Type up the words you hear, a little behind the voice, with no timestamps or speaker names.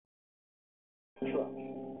Trust.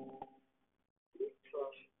 We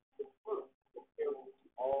trust the firm comparing to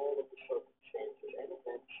all of the circumstances and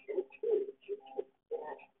events and experiences that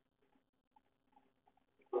actually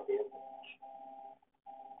for him.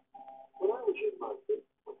 When I was in my mid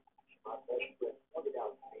twenties, my best friend pointed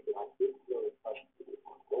out to me that I didn't really trust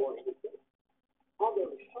anyone or anything. Although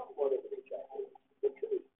somewhat of an exaggeration, the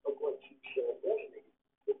truth of what she said resonated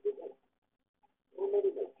with me. Well, let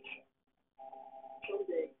me make this.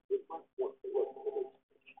 Someday it might want to work for me.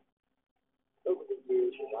 Over the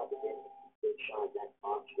years, as I began to keep inside that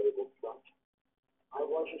box labeled trust, I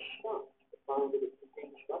was astonished to find that it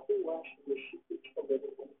contains nothing less than the secrets to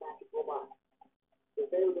living a magical life, the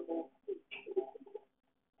veritable keys to the kingdom.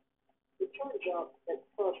 It turns out that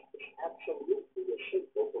trust is absolutely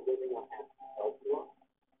essential for living a happy, healthy life.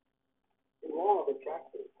 In law of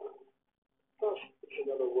attraction terms, trust is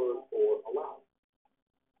another word for allow.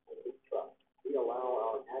 When we trust, we allow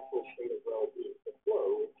our natural state of well-being to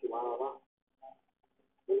flow into our lives.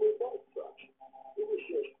 When we don't trust, we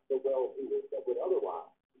resist the well-being that would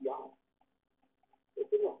otherwise be ours. If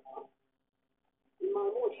we don't trust, in my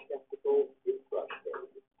more skeptical, trust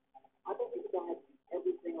days, I believed I had to do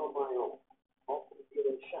everything on my own, often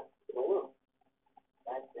feeling sensitive and alone.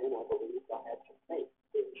 Back then, I believed I had to make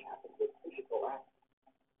things happen with physical action.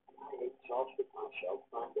 I exhausted myself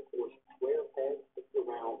trying to force square pegs into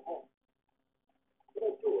round holes.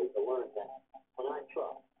 Eventually, to learn that when I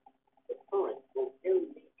trust, the current will carry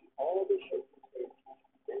me to all the circumstances,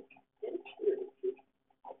 events, and experiences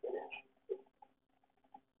I've been asked to.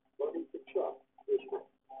 Learning to trust is my.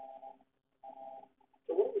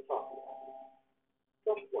 So what are we talking about?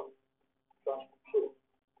 Trust one. Trust two.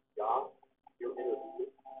 God, your inner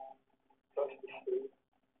being. Trust the spirit.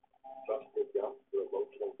 Trust your gut, your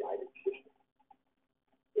emotional guidance system.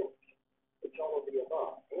 Yes, it's all of the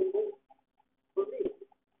above and more. For me,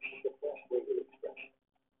 this is the best way to express it.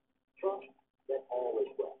 Trust that all is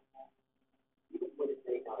well, even when it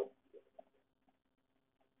may not appear.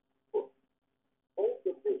 Look, hold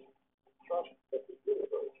the vision. Trust that the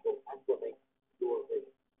universe will acclimate your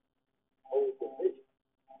vision. Hold the vision.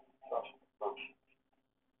 Trust the process.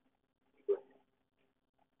 Abraham.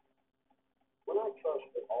 When I trust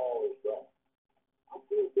that all is well, I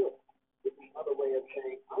feel good. This is another way of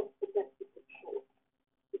saying I'm protected from sure.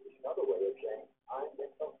 This is another way of saying I'm in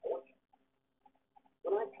some fortune.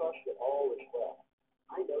 When I trust that all is well,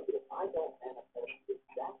 I know that if I don't manifest the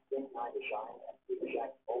exact thing I desire at the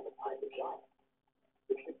exact moment I desire,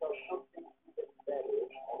 it's because something even better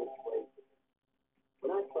is on its way to me.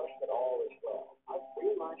 When I trust that all is well, I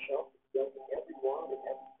free myself from judging everyone and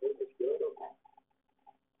everything as good or bad.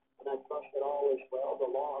 When I trust that all is well, the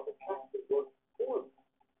law of attraction works for me.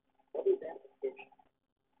 What is application?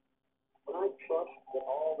 When I trust that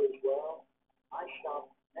all is well, I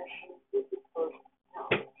stop messing with the person's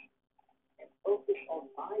house and focus on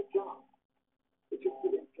my job, which is to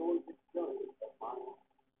enjoy the journey of my life.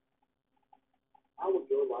 How would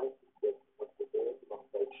your life be different if the world from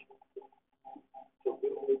those so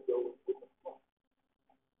willingly go with the flow?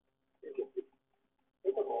 Here's a few.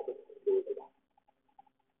 Take a moment and enjoy the life.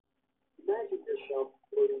 Imagine yourself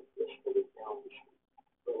floating blissfully down the street,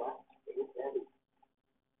 relaxed and at ease,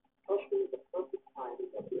 trusting the perfect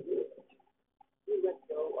timing of the universe. You let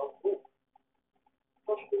go of wind,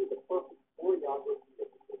 trusting the perfect choreography of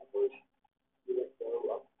the universe. You let go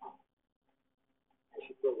of time. As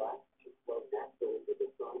you relax and flow naturally with the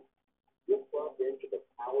sun, you plug into the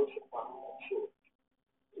power supply of source.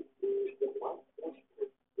 Infuse the life force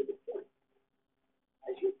with the point.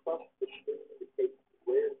 As you trust the stream to take you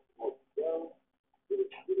where you want to go, you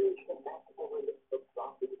experience the magical rhythm of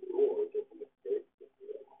dropping the oars of the earth with the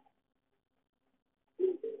air.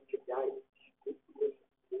 You lead to guidance, intuition,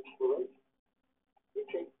 inspiration. You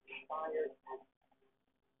take inspired action,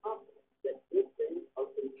 confident that good things are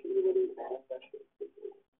continually manifesting for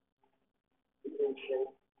you. You then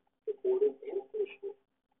safe, supportive, and peaceful.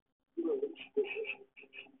 You release resistance and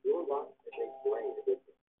see your life as a grand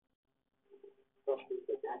adventure. Trusting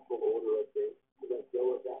the natural order of things, you let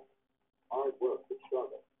go of that hard work and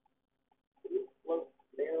struggle. And you float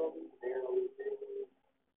merrily, merrily, merrily,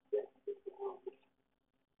 yet down the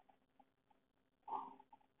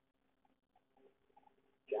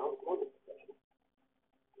sounds wonderful, doesn't it?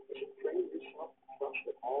 As you train yourself to trust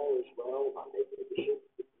that all is well by making a decision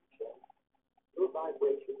to do so, your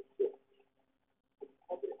vibration